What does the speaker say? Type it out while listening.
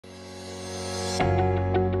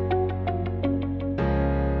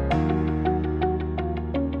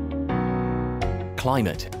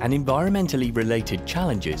Climate and environmentally related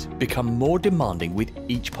challenges become more demanding with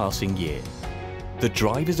each passing year. The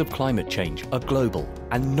drivers of climate change are global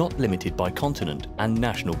and not limited by continent and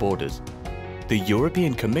national borders. The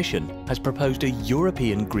European Commission has proposed a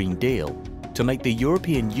European Green Deal to make the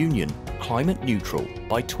European Union climate neutral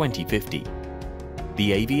by 2050.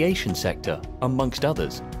 The aviation sector, amongst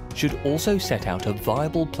others, should also set out a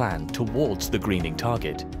viable plan towards the greening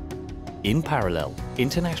target. In parallel,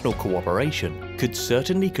 international cooperation could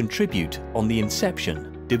certainly contribute on the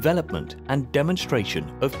inception, development and demonstration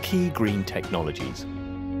of key green technologies.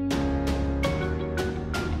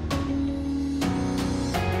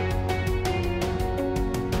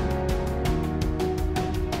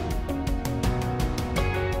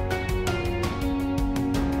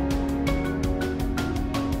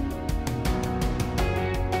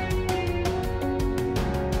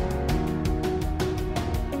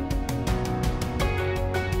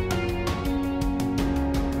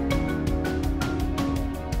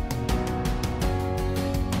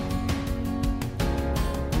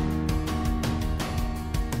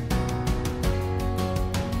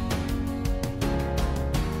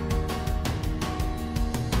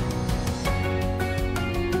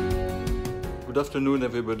 Good afternoon,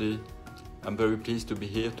 everybody. I'm very pleased to be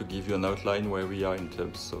here to give you an outline where we are in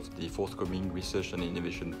terms of the forthcoming research and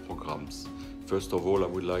innovation programs. First of all, I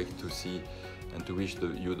would like to see and to wish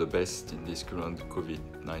you the best in this current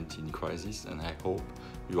COVID-19 crisis, and I hope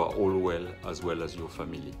you are all well as your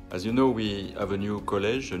family. As you know, we have a new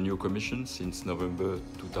college, a new commission since November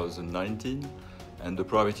 2019, and the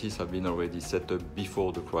priorities have been already set up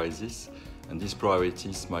before the crisis, and these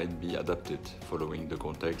priorities might be adapted following the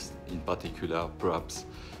context, in particular, perhaps,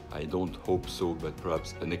 I don't hope so, but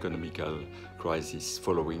perhaps an economical crisis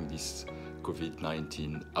following this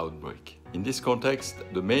COVID-19 outbreak. In this context,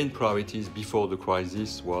 the main priorities before the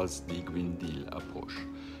crisis was the Green Deal approach.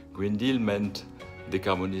 Green Deal meant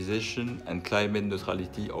decarbonization and climate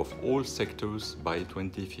neutrality of all sectors by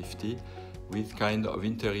 2050, with kind of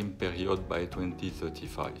interim period by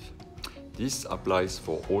 2035. This applies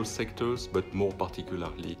for all sectors, but more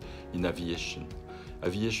particularly in aviation.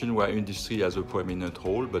 Aviation, where industry has a prominent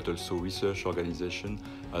role, but also research organizations,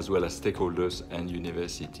 as well as stakeholders and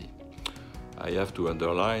university. I have to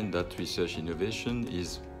underline that research innovation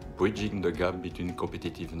is bridging the gap between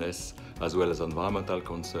competitiveness as well as environmental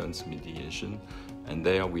concerns mitigation, and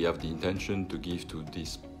there we have the intention to give to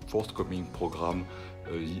this forthcoming program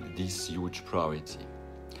this huge priority.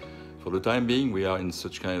 For the time being, we are in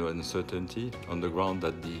such kind of uncertainty on the ground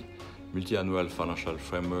that the multi-annual financial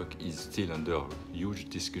framework is still under huge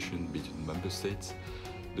discussion between member states.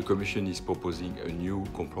 The Commission is proposing a new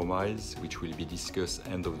compromise which will be discussed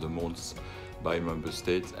end of the month by member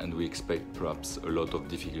states, and we expect perhaps a lot of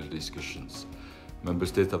difficult discussions. Member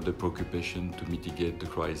states have the preoccupation to mitigate the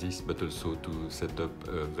crisis, but also to set up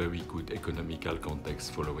a very good economical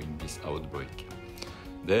context following this outbreak.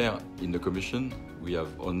 There, in the Commission, we have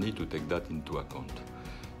only to take that into account.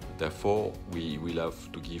 Therefore, we will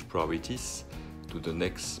have to give priorities to the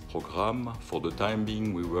next program. For the time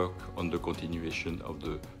being, we work on the continuation of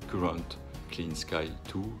the current Clean Sky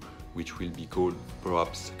 2, which will be called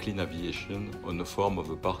perhaps Clean Aviation, on a form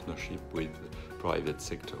of a partnership with the private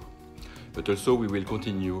sector. But also we will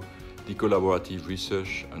continue the collaborative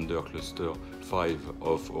research under Cluster 5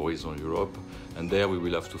 of Horizon Europe, and there we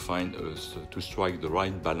will have to find to strike the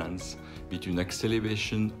right balance between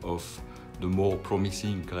acceleration of the more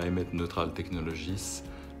promising climate neutral technologies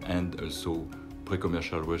and also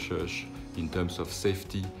pre-commercial research in terms of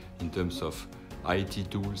safety, in terms of IT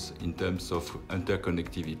tools, in terms of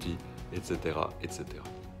interconnectivity, etc., etc.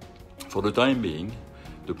 For the time being,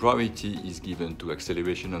 the priority is given to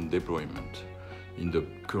acceleration and deployment in the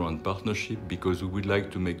current partnership, because we would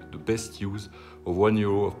like to make the best use of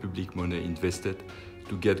 €1 of public money invested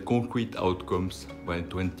to get concrete outcomes by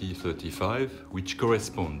 2035, which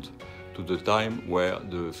correspond to the time where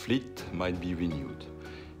the fleet might be renewed.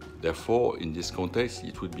 Therefore, in this context,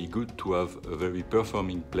 it would be good to have a very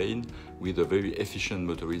performing plane with a very efficient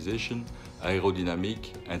motorization,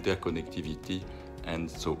 aerodynamic, interconnectivity,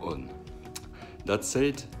 and so on. That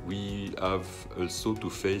said, we have also to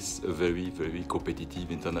face a very, very competitive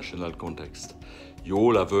international context. You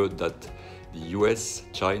all have heard that the US,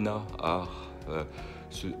 China are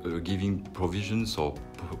giving provisions or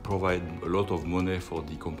provide a lot of money for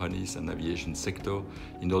the companies and aviation sector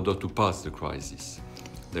in order to pass the crisis.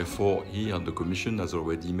 Therefore, here the Commission has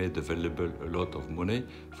already made available a lot of money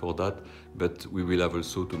for that, but we will have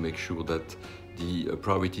also to make sure that the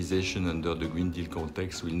prioritization under the Green Deal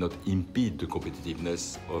context will not impede the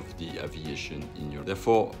competitiveness of the aviation in Europe.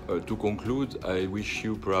 Therefore, to conclude, I wish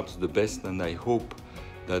you perhaps the best, and I hope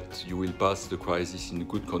that you will pass the crisis in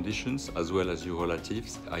good conditions, as well as your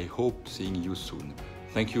relatives. I hope seeing you soon.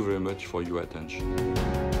 Thank you very much for your attention.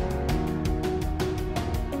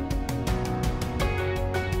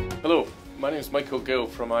 Hello, my name is Michael Gill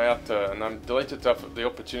from IATA, and I'm delighted to have the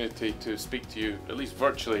opportunity to speak to you, at least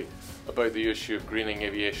virtually, about the issue of greening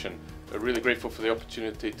aviation. I'm really grateful for the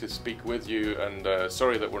opportunity to speak with you, and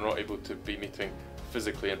sorry that we're not able to be meeting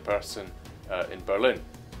physically in person in Berlin.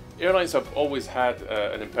 Airlines have always had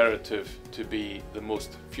an imperative to be the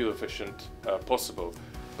most fuel efficient possible,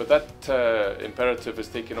 but that imperative has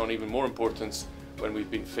taken on even more importance when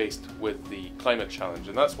we've been faced with the climate challenge.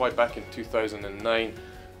 And that's why back in 2009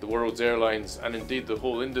 the world's airlines, and indeed the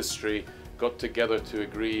whole industry, got together to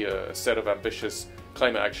agree a set of ambitious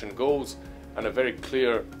climate action goals and a very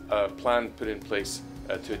clear plan put in place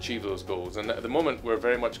to achieve those goals. And at the moment we're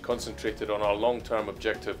very much concentrated on our long-term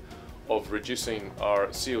objective of reducing our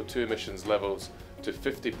CO2 emissions levels to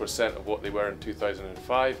 50% of what they were in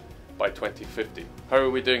 2005 by 2050. How are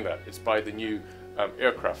we doing that? It's by the new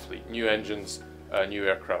aircraft fleet, new engines, new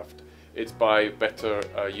aircraft. It's by better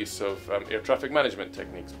use of air traffic management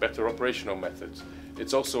techniques, better operational methods.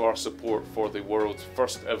 It's also our support for the world's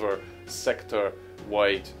first ever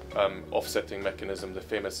sector-wide offsetting mechanism, the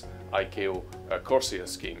famous ICARE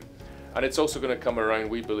scheme. And it's also going to come around,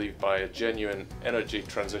 we believe, by a genuine energy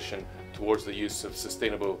transition towards the use of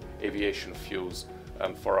sustainable aviation fuels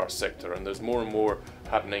for our sector. And there's more and more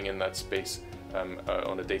happening in that space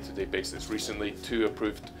on a day-to-day basis. Recently, 2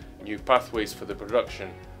 approved new pathways for the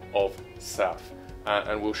production of SAF,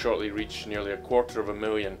 and we'll shortly reach nearly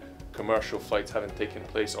 250,000 commercial flights having taken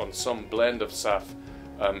place on some blend of SAF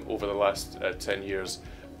over the last 10 years.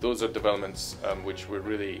 Those are developments which we're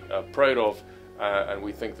really proud of, and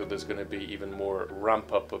we think that there's going to be even more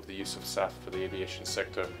ramp up of the use of SAF for the aviation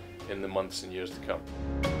sector in the months and years to come.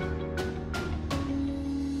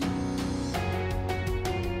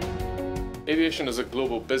 Aviation is a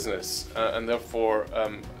global business, and therefore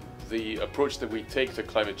the approach that we take to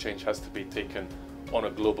climate change has to be taken on a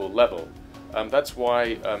global level. That's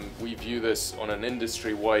why we view this on an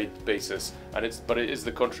industry-wide basis, but it is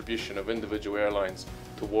the contribution of individual airlines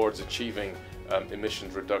towards achieving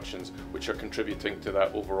emissions reductions which are contributing to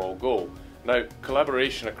that overall goal. Now,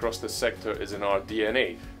 collaboration across the sector is in our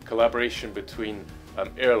DNA. Collaboration between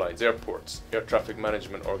airlines, airports, air traffic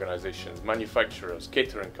management organizations, manufacturers,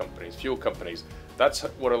 catering companies, fuel companies. That's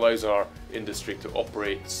what allows our industry to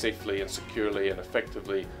operate safely and securely and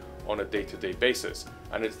effectively on a day-to-day basis.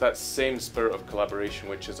 And it's that same spirit of collaboration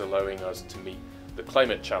which is allowing us to meet the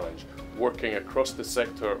climate challenge, working across the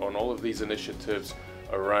sector on all of these initiatives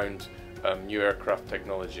around new aircraft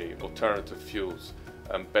technology, alternative fuels,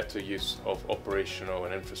 better use of operational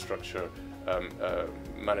and infrastructure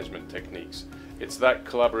management techniques. It's that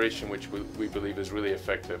collaboration which we believe is really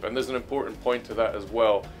effective. And there's an important point to that as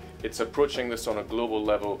well. It's approaching this on a global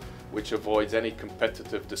level which avoids any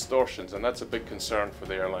competitive distortions, and that's a big concern for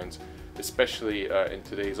the airlines, especially in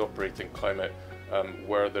today's operating climate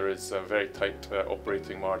where there is very tight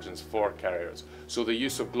operating margins for carriers. So the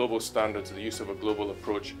use of global standards, the use of a global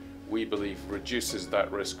approach, we believe reduces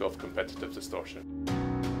that risk of competitive distortion.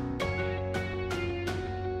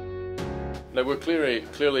 Now we're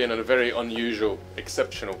clearly in a very unusual,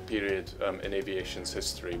 exceptional period in aviation's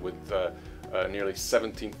history, with nearly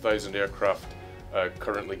 17,000 aircraft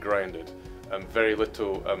currently grounded, very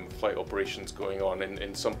little flight operations going on,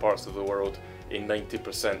 in some parts of the world a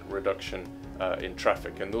 90% reduction in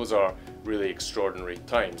traffic, and those are really extraordinary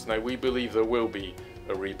times. Now we believe there will be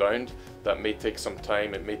a rebound. That may take some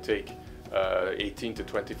time. It may take 18 to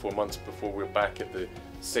 24 months before we're back at the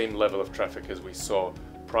same level of traffic as we saw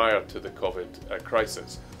prior to the COVID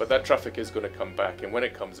crisis. But that traffic is going to come back, and when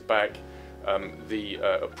it comes back, the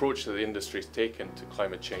approach that the industry has taken to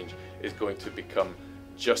climate change is going to become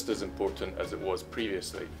just as important as it was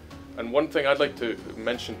previously. And one thing I'd like to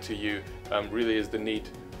mention to you really is the need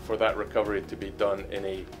for that recovery to be done in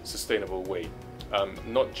a sustainable way.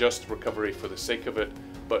 Not just recovery for the sake of it,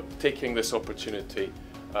 but taking this opportunity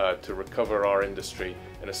to recover our industry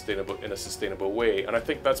in a sustainable way. And I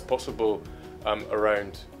think that's possible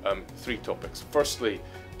around 3 topics. Firstly,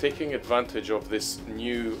 taking advantage of this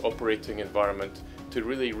new operating environment to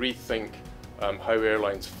really rethink how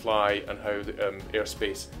airlines fly and how the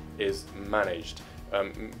airspace is managed.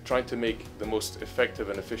 Trying to make the most effective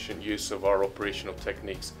and efficient use of our operational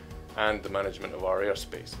techniques and the management of our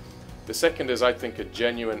airspace. The second is, I think, a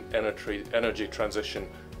genuine energy transition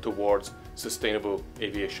towards sustainable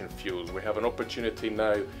aviation fuels. We have an opportunity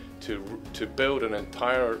now to build an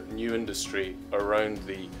entire new industry around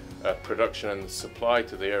the production and the supply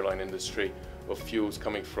to the airline industry of fuels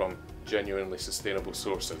coming from genuinely sustainable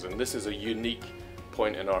sources. And this is a unique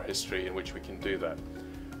point in our history in which we can do that.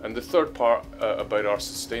 And the third part about our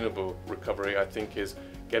sustainable recovery, I think, is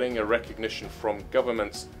getting a recognition from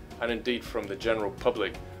governments and indeed from the general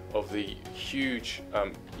public of the huge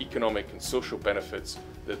economic and social benefits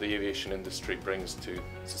that the aviation industry brings to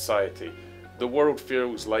society. The world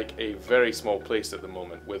feels like a very small place at the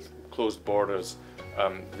moment, with closed borders,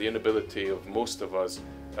 the inability of most of us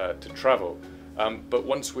to travel. But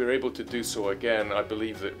once we're able to do so again, I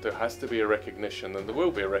believe that there has to be a recognition, and there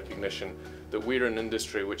will be a recognition, that we're an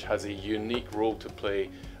industry which has a unique role to play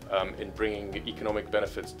in bringing economic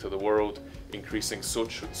benefits to the world, increasing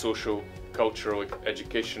social, cultural,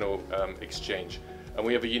 educational exchange. And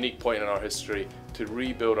we have a unique point in our history to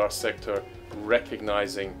rebuild our sector,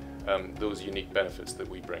 recognizing those unique benefits that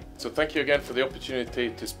we bring. So thank you again for the opportunity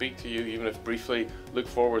to speak to you, even if briefly. Look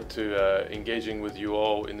forward to engaging with you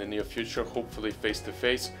all in the near future, hopefully face to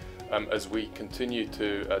face, as we continue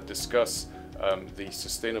to discuss the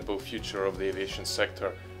sustainable future of the aviation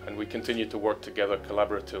sector, and we continue to work together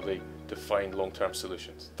collaboratively to find long-term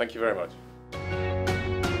solutions. Thank you very much.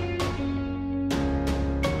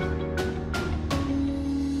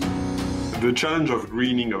 The challenge of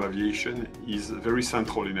greening of aviation is very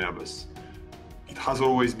central in Airbus. It has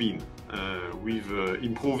always been. We've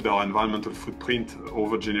improved our environmental footprint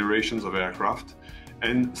over generations of aircraft,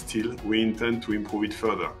 and still we intend to improve it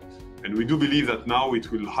further. And we do believe that now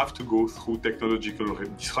it will have to go through technological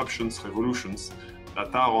disruptions, revolutions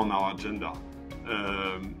that are on our agenda.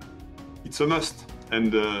 It's a must,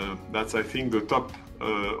 and that's, I think, the top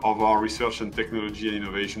of our research and technology and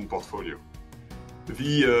innovation portfolio.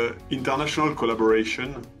 The international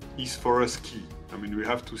collaboration is for us key. I mean, we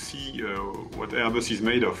have to see what Airbus is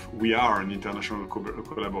made of. We are an international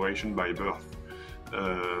collaboration by birth.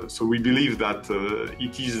 So we believe that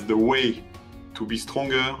it is the way to be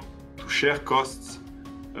stronger, to share costs,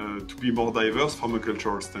 to be more diverse from a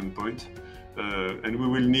cultural standpoint. And we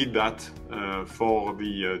will need that for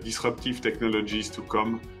the disruptive technologies to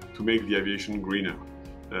come to make the aviation greener.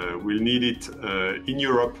 We'll need it in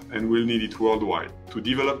Europe, and we'll need it worldwide to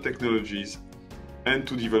develop technologies and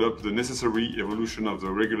to develop the necessary evolution of the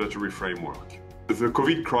regulatory framework. The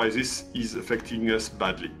COVID crisis is affecting us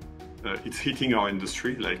badly. It's hitting our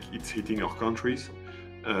industry like it's hitting our countries,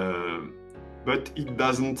 but it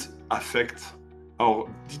doesn't affect our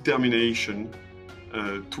determination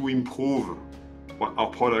to improve our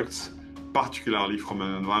products, particularly from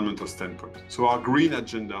an environmental standpoint. So our green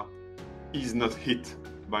agenda is not hit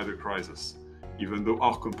by the crisis, even though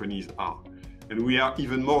our companies are. And we are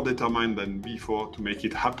even more determined than before to make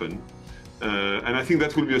it happen. And I think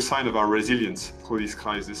that will be a sign of our resilience through this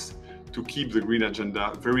crisis, to keep the green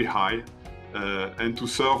agenda very high and to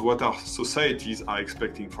serve what our societies are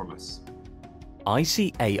expecting from us.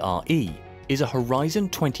 ICARE is a Horizon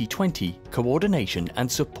 2020 coordination and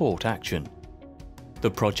support action.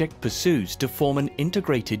 The project pursues to form an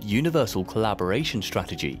integrated universal collaboration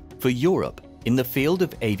strategy for Europe in the field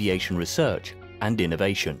of aviation research and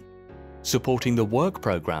innovation, supporting the work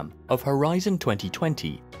programme of Horizon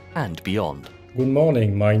 2020 and beyond. Good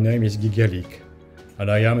morning, my name is Guy Gallic,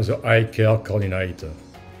 and I am the ICARE coordinator.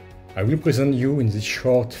 I will present you in this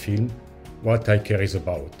short film what ICARE is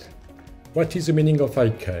about. What is the meaning of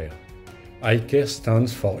ICARE? ICARE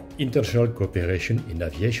stands for International Cooperation in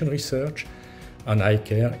Aviation Research, and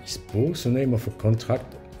ICARE is both the name of a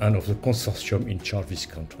contract and of the consortium in charge of this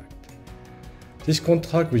contract. This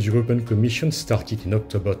contract with the European Commission started in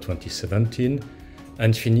October 2017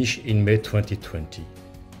 and finished in May 2020.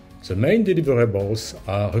 The main deliverables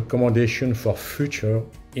are recommendations for future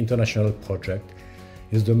international projects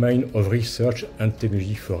in the domain of research and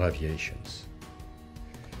technology for aviation.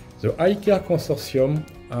 The ICARE consortium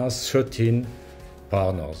has 13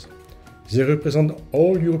 partners. They represent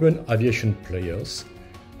all European aviation players,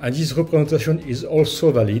 and this representation is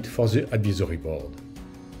also valid for the advisory board.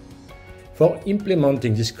 For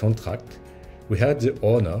implementing this contract, we had the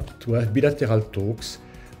honor to have bilateral talks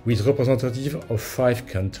with representatives of 5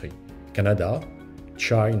 countries: Canada,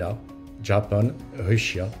 China, Japan,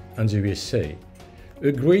 Russia, and the USA.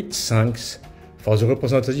 A great thanks for the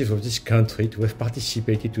representatives of this country to have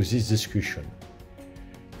participated to this discussion.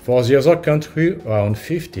 For the other countries, around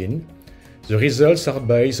 15, the results are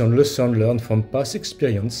based on lessons learned from past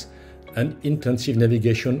experience and intensive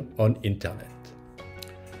navigation on Internet.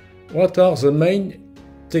 What are the main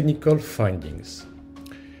technical findings?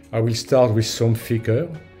 I will start with some figures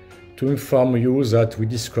to inform you that we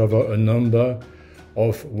discover a number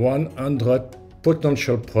of 100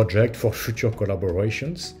 potential projects for future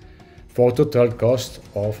collaborations for a total cost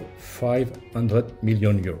of 500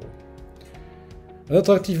 million euros. An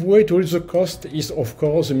attractive way to reduce the cost is, of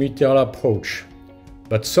course, a multi-layer approach,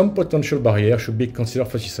 but some potential barriers should be considered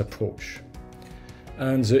for this approach.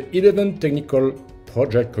 And the 11 technical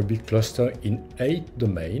projects could be clustered in 8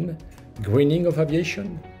 domains: greening of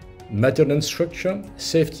aviation, material and structure,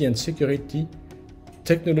 safety and security,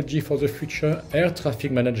 technology for the future, air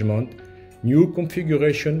traffic management, new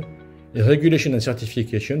configuration, regulation and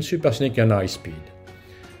certification, supersonic and high speed.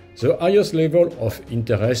 The highest level of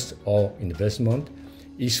interest or investment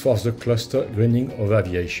is for the cluster greening of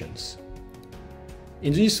aviations.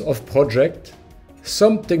 In this project,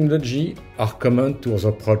 some technology are common to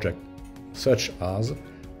other projects, such as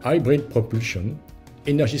hybrid propulsion,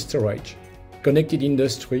 energy storage, connected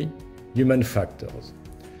industry, human factors.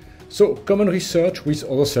 So common research with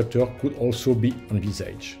other sectors could also be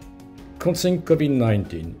envisaged. Concerning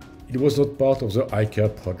COVID-19, it was not part of the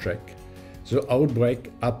ICARE project. The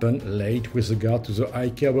outbreak happened late with regard to the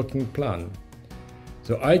ICARE working plan.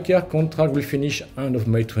 The ICARE contract will finish end of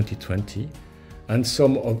May 2020, and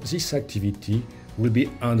some of this activity will be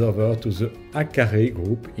handed over to the ICARE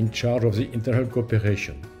group in charge of the international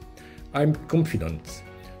cooperation. I'm confident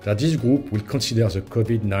that this group will consider the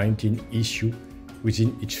COVID-19 issue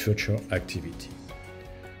within its future activity.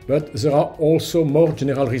 But there are also more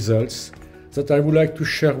general results that I would like to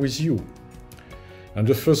share with you. And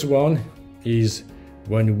the first one is,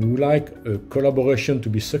 when we would like a collaboration to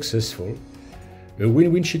be successful, a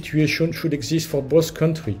win-win situation should exist for both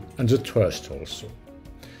countries and the trust also.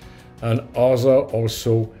 And other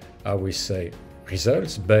also, I will say,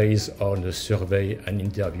 results based on the survey and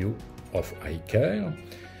interview of ICARE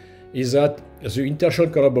is that the international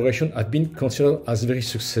collaboration has been considered as very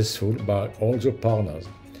successful by all the partners.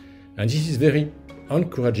 And this is very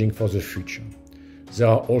encouraging for the future. There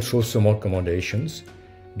are also some recommendations.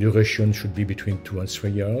 Duration should be between 2 and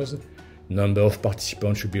 3 years. Number of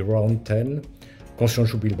participants should be around 10.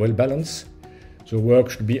 Constraints should be well balanced. The work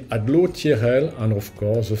should be at low TRL, and of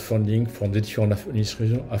course the funding from the different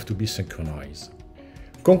administrations have to be synchronized.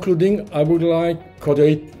 Concluding, I would like to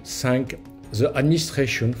cordially thank the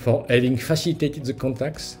administration for having facilitated the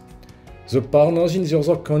contacts, the partners in the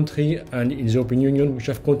other country and in the European Union which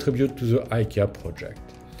have contributed to the ICARE project.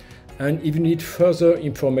 And if you need further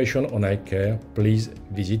information on ICARE, please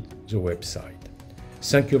visit the website.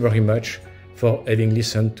 Thank you very much for having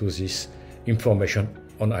listened to this information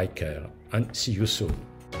on ICARE, and see you soon.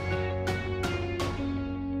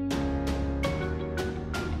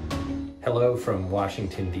 Hello from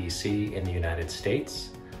Washington, D.C. in the United States.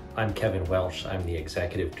 I'm Kevin Welsh. I'm the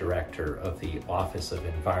Executive Director of the Office of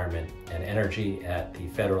Environment and Energy at the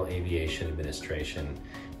Federal Aviation Administration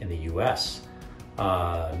in the U.S.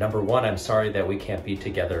 Number one, I'm sorry that we can't be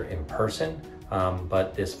together in person,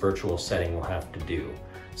 but this virtual setting will have to do.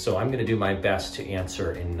 So I'm going to do my best to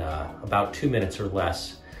answer in about 2 minutes or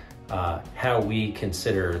less how we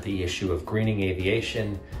consider the issue of greening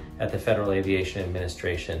aviation at the Federal Aviation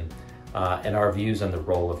Administration and our views on the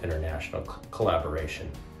role of international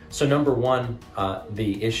collaboration. So number one,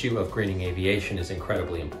 the issue of greening aviation is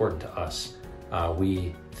incredibly important to us.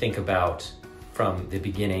 We think about from the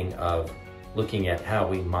beginning of looking at how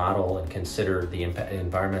we model and consider the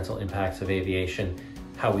environmental impacts of aviation,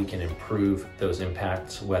 how we can improve those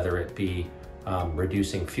impacts, whether it be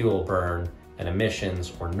reducing fuel burn and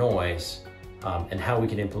emissions or noise, and how we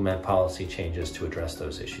can implement policy changes to address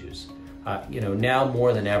those issues. Now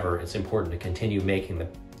more than ever, it's important to continue making the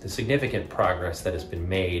significant progress that has been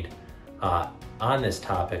made on this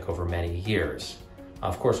topic over many years.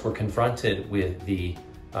 Of course, we're confronted with the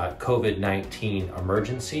COVID-19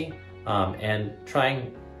 emergency and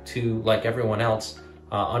trying to, like everyone else,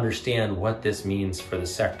 understand what this means for the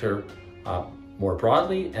sector more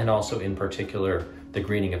broadly, and also in particular the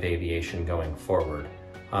greening of aviation going forward.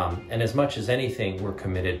 And as much as anything, we're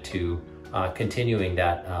committed to continuing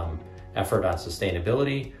that effort on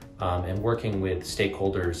sustainability and working with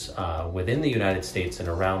stakeholders within the United States and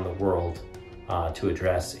around the world to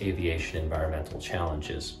address aviation environmental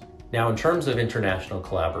challenges. Now, in terms of international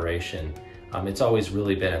collaboration, it's always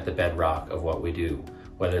really been at the bedrock of what we do,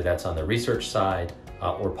 whether that's on the research side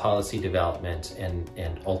or policy development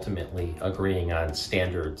and ultimately agreeing on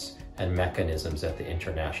standards and mechanisms at the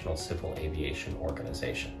International Civil Aviation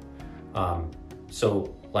Organization.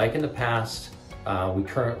 So like in the past, we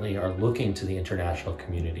currently are looking to the international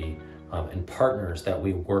community and partners that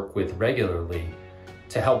we work with regularly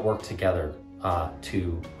to help work together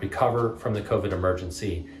to recover from the COVID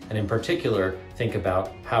emergency, and in particular, think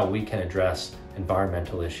about how we can address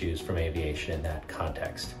environmental issues from aviation in that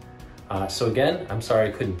context. So again, I'm sorry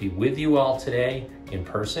I couldn't be with you all today in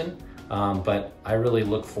person, but I really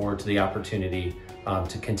look forward to the opportunity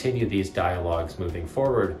to continue these dialogues moving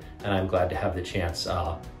forward, and I'm glad to have the chance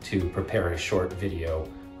to prepare a short video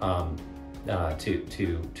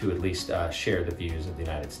to at least share the views of the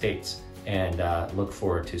United States, and look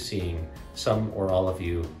forward to seeing some or all of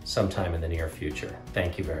you sometime in the near future.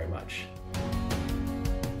 Thank you very much.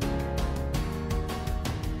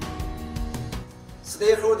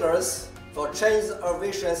 Stakeholders for Chinese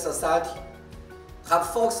Aviation Society have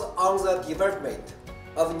focused on the development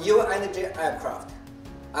of new energy aircraft,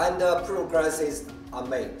 and progresses are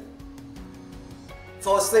made.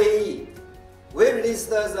 For CAE, we released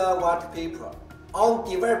the white paper on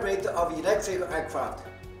development of electric aircraft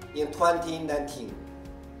in 2019.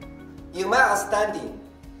 In my understanding,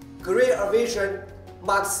 green aviation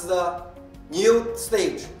marks the new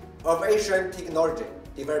stage of Asian technology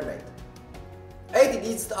development. It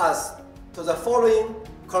leads us to the following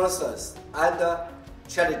concerns and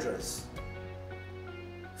challenges.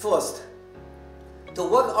 First, to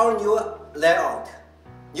work on new layout,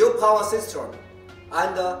 new power system,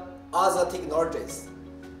 and other technologies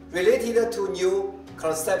related to new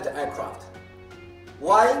concept aircraft,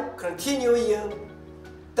 while continuing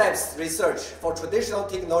depth research for traditional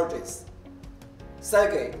technologies.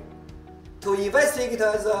 Second, to investigate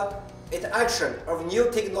the interaction of new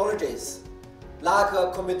technologies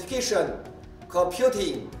like communication,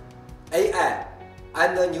 computing, AI,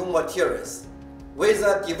 and new materials with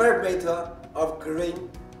the development of green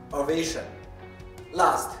aviation.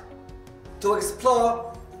 Last, to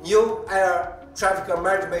explore new air traffic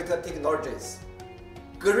management technologies.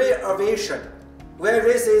 Green aviation will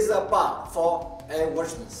raise the bar for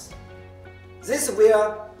airworthiness. This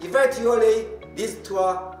will eventually lead to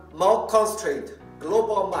a more constrained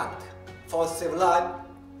global market for civilian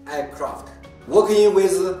aircraft. Working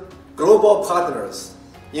with global partners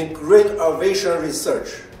in green aviation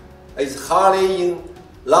research is highly in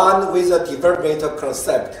line with the development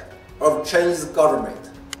concept of Chinese government.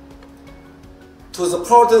 To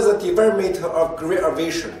support the development of green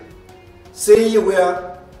aviation, CAE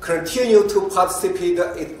will continue to participate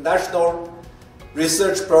in international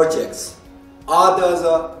research projects under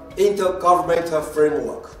the intergovernmental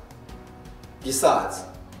framework. Besides,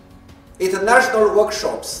 international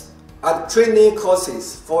workshops and training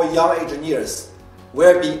courses for young engineers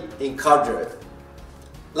will be encouraged.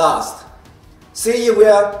 Last, CAE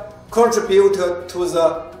will contribute to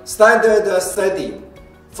the standard setting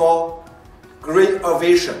for green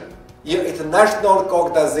aviation in international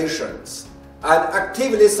organizations and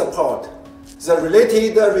actively support the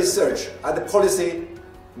related research and policy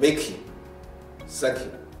making. Thank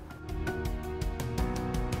you.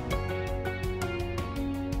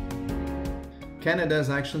 Canada's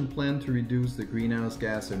action plan to reduce the greenhouse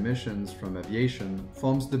gas emissions from aviation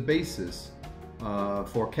forms the basis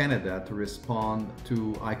for Canada to respond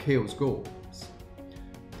to ICAO's goals.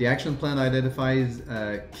 The action plan identifies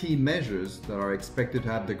key measures that are expected to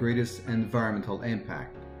have the greatest environmental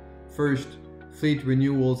impact. First, fleet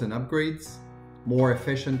renewals and upgrades, more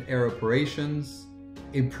efficient air operations,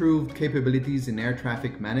 improved capabilities in air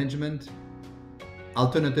traffic management,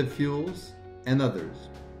 alternative fuels, and others.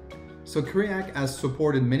 So CREAC has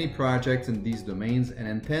supported many projects in these domains and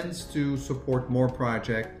intends to support more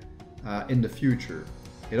projects in the future.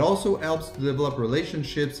 It also helps to develop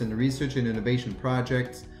relationships in research and innovation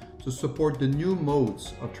projects to support the new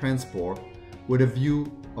modes of transport with a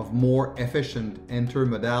view of more efficient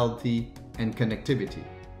intermodality and connectivity.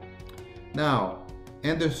 Now,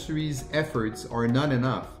 industry's efforts are not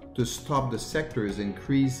enough to stop the sector's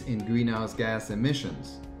increase in greenhouse gas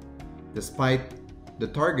emissions. Despite the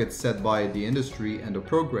targets set by the industry and the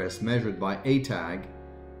progress measured by ATAG,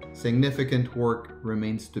 significant work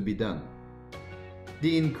remains to be done.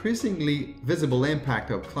 The increasingly visible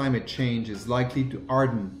impact of climate change is likely to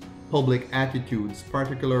harden public attitudes,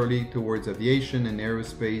 particularly towards aviation and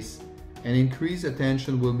aerospace, and increased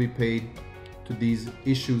attention will be paid to these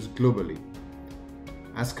issues globally.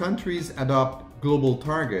 As countries adopt global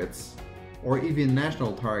targets or even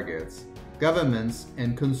national targets, governments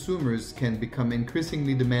and consumers can become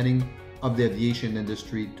increasingly demanding of the aviation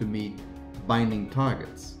industry to meet binding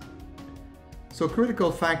targets. So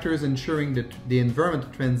critical factors ensuring that the environmental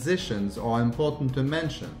transitions are important to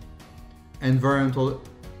mention.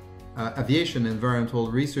 Aviation environmental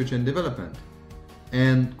research and development,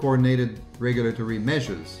 and coordinated regulatory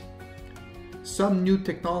measures. Some new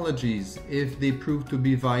technologies, if they prove to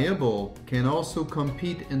be viable, can also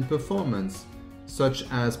compete in performance such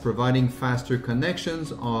as providing faster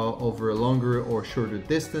connections over longer or shorter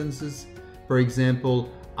distances, for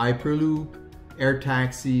example, Hyperloop, air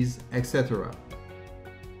taxis, etc.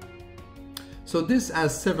 So this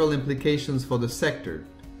has several implications for the sector.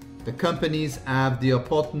 The companies have the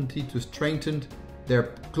opportunity to strengthen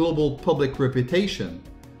their global public reputation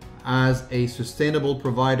as a sustainable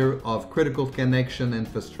provider of critical connection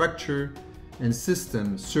infrastructure and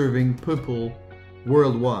systems serving people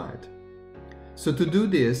worldwide. So to do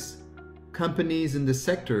this, companies in the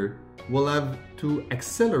sector will have to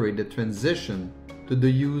accelerate the transition to the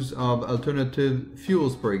use of alternative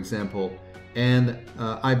fuels, for example, and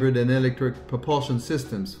hybrid and electric propulsion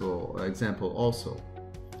systems, for example, also.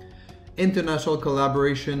 International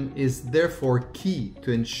collaboration is therefore key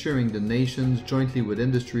to ensuring the nations jointly with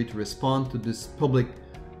industry to respond to this public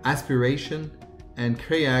aspiration, and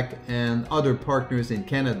CREAC and other partners in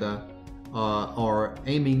Canada are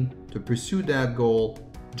aiming to pursue that goal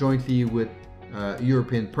jointly with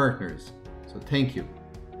European partners. So thank you.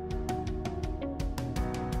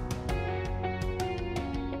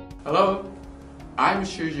 Hello, I'm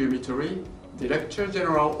Shuji Mitori, Director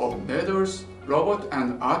General of NEDO's Robot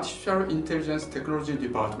and Artificial Intelligence Technology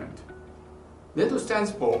Department. NEDO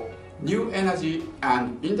stands for New Energy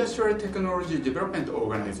and Industrial Technology Development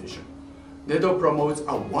Organization. NEDO promotes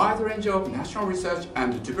a wide range of national research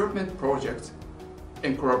and development projects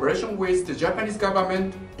in collaboration with the Japanese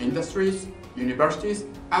government, industries, universities,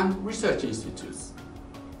 and research institutes.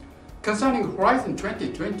 Concerning Horizon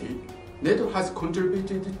 2020, NEDO has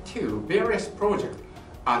contributed to various projects,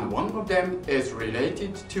 and one of them is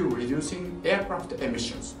related to reducing aircraft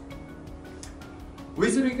emissions.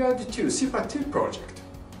 With regard to SIPA-2 project,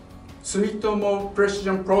 Sumitomo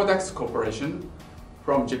Precision Products Corporation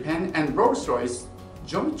from Japan and Rolls-Royce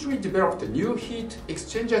jointly developed a new heat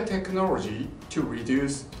exchanger technology to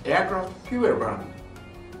reduce aircraft fuel burn.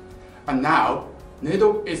 And now,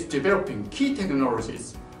 NEDO is developing key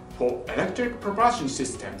technologies for electric propulsion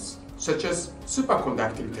systems such as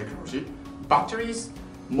superconducting technology, batteries,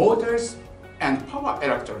 motors, and power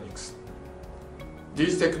electronics.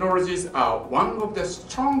 These technologies are one of the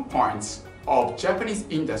strong points of Japanese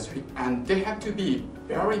industry, and they have to be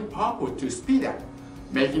very powerful to speed up,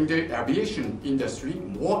 making the aviation industry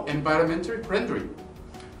more environmentally friendly.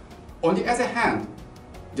 On the other hand,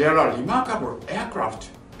 there are remarkable aircraft,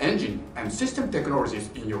 engine, and system technologies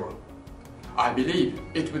in Europe. I believe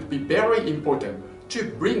it would be very important to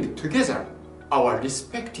bring together our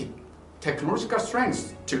respective technological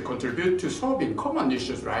strengths to contribute to solving common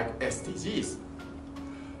issues like SDGs.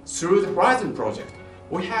 Through the Horizon project,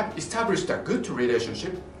 we have established a good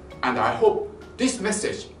relationship, and I hope this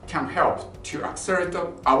message can help to accelerate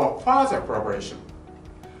our further collaboration.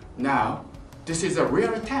 Now, this is a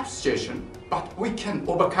really tough situation, but we can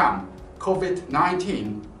overcome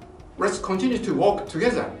COVID-19. Let's continue to work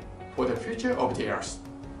together for the future of the Earth.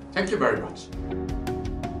 Thank you very much.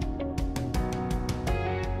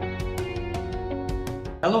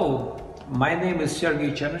 Hello, my name is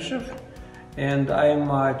Sergei Chernyshev, and I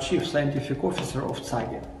am Chief Scientific Officer of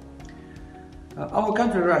ICARE. Our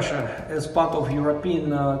country, Russia, as part of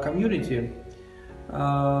European community,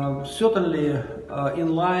 certainly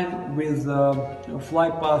in line with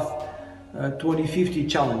Flightpath 2050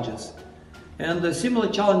 challenges. And similar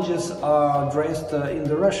challenges are addressed in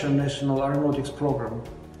the Russian National Aeronautics Program.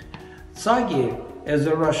 ICARE, as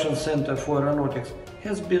a Russian Center for Aeronautics,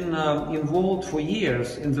 has been involved for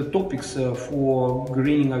years in the topics for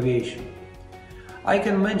greening aviation. I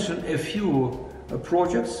can mention a few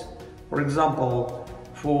projects, for example,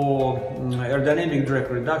 for aerodynamic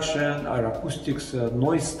drag reduction, aeroacoustics,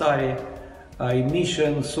 noise study,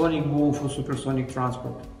 emission, sonic boom for supersonic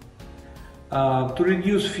transport. To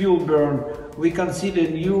reduce fuel burn, we consider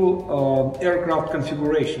new aircraft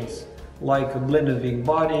configurations like a blended wing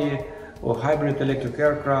body or hybrid electric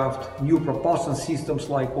aircraft, new propulsion systems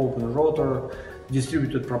like open rotor,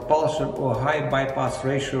 distributed propulsion or high bypass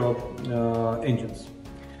ratio engines.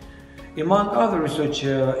 Among other research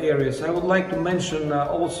areas, I would like to mention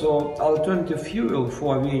also alternative fuel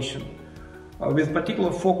for aviation, with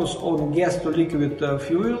particular focus on gas-to-liquid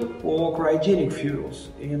fuel or cryogenic fuels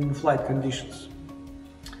in flight conditions.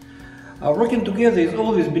 Working together is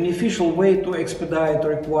always a beneficial way to expedite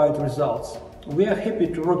required results. We are happy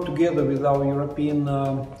to work together with our European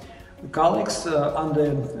colleagues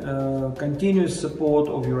under continuous support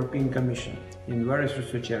of European Commission in various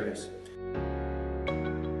research areas.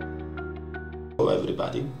 Hello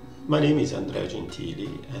everybody, my name is Andrea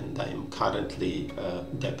Gentili and I am currently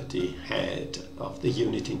Deputy Head of the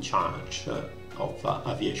unit in charge of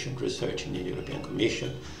Aviation Research in the European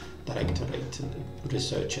Commission, Directorate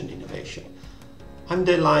Research and Innovation. I'm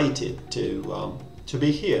delighted to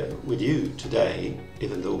be here with you today,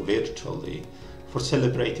 even though virtually, for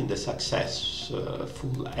celebrating the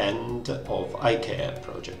successful end of ICARE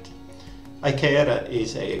project. ICARE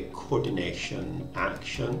is a coordination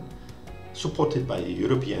action supported by the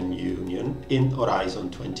European Union in Horizon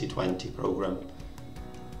 2020 program.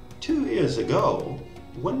 2 years ago,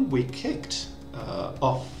 when we kicked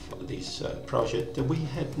off this project, we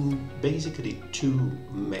had basically two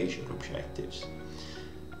major objectives.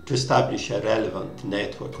 To establish a relevant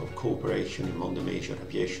network of cooperation among the major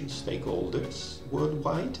aviation stakeholders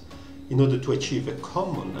worldwide in order to achieve a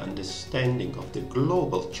common understanding of the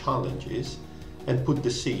global challenges and put the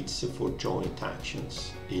seeds for joint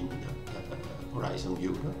actions in Horizon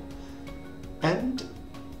Europe. And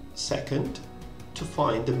second, to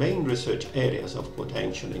find the main research areas of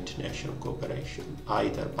potential international cooperation,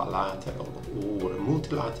 either bilateral or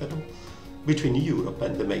multilateral, between Europe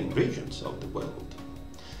and the main regions of the world.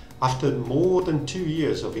 After more than 2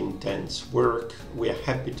 years of intense work, we are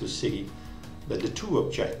happy to see that the two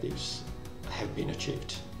objectives have been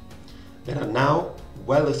achieved. There are now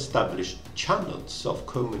well-established channels of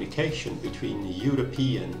communication between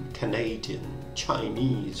European, Canadian,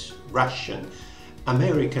 Chinese, Russian,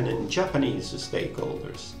 American and Japanese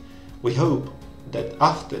stakeholders. We hope that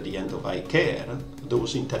after the end of ICARE,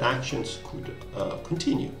 those interactions could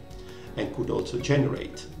continue and could also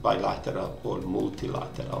generate bilateral or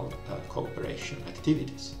multilateral cooperation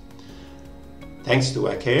activities. Thanks to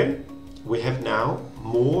ICARE, we have now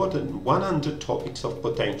more than 100 topics of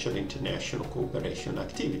potential international cooperation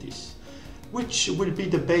activities, which will be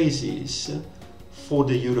the basis for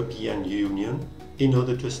the European Union in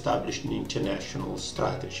order to establish an international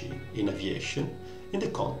strategy in aviation in the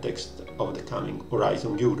context of the coming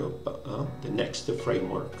Horizon Europe, the next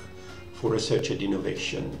framework for research and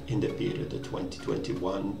innovation in the period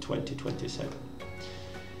 2021-2027.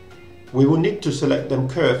 We will need to select them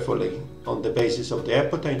carefully on the basis of their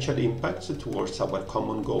potential impacts towards our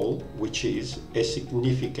common goal, which is a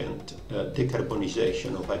significant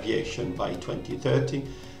decarbonization of aviation by 2030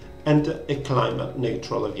 and a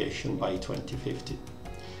climate-neutral aviation by 2050.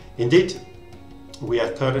 Indeed, we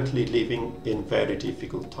are currently living in very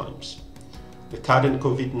difficult times. The current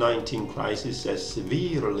COVID-19 crisis has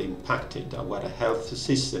severely impacted our health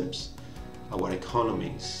systems, our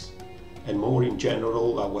economies, and more in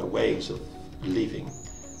general, our ways of living,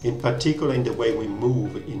 in particular in the way we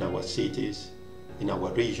move in our cities, in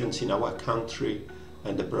our regions, in our country,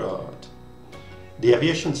 and abroad. The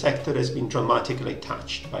aviation sector has been dramatically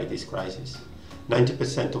touched by this crisis.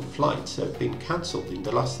 90% of flights have been cancelled in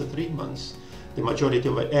the last 3 months. The majority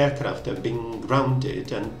of aircraft have been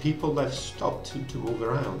grounded and people have stopped to move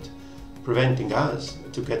around, preventing us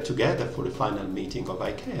to get together for the final meeting of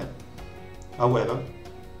ICARE. However,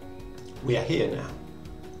 we are here now.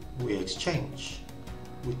 We exchange,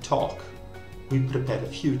 we talk, we prepare a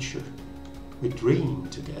future, we dream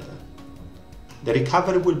together. The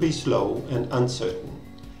recovery will be slow and uncertain.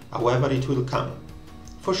 However, it will come,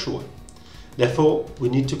 for sure. Therefore, we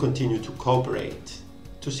need to continue to cooperate,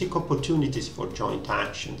 to seek opportunities for joint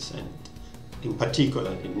actions and, in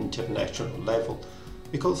particular, at an international level,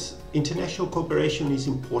 because international cooperation is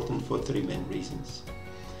important for three main reasons.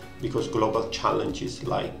 Because global challenges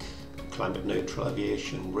like climate-neutral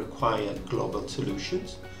aviation require global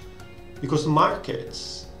solutions, because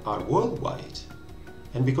markets are worldwide,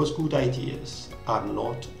 and because good ideas are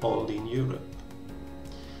not only in Europe.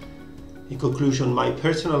 In conclusion, my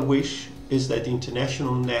personal wish is that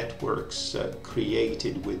international networks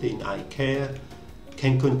created within ICARE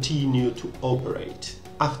can continue to operate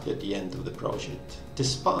after the end of the project,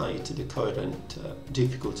 despite the current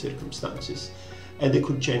difficult circumstances, and they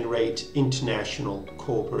could generate international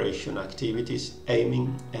cooperation activities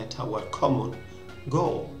aiming at our common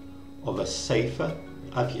goal of a safer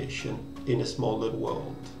aviation in a smaller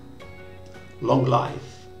world. Long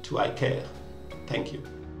life to ICARE. Thank you.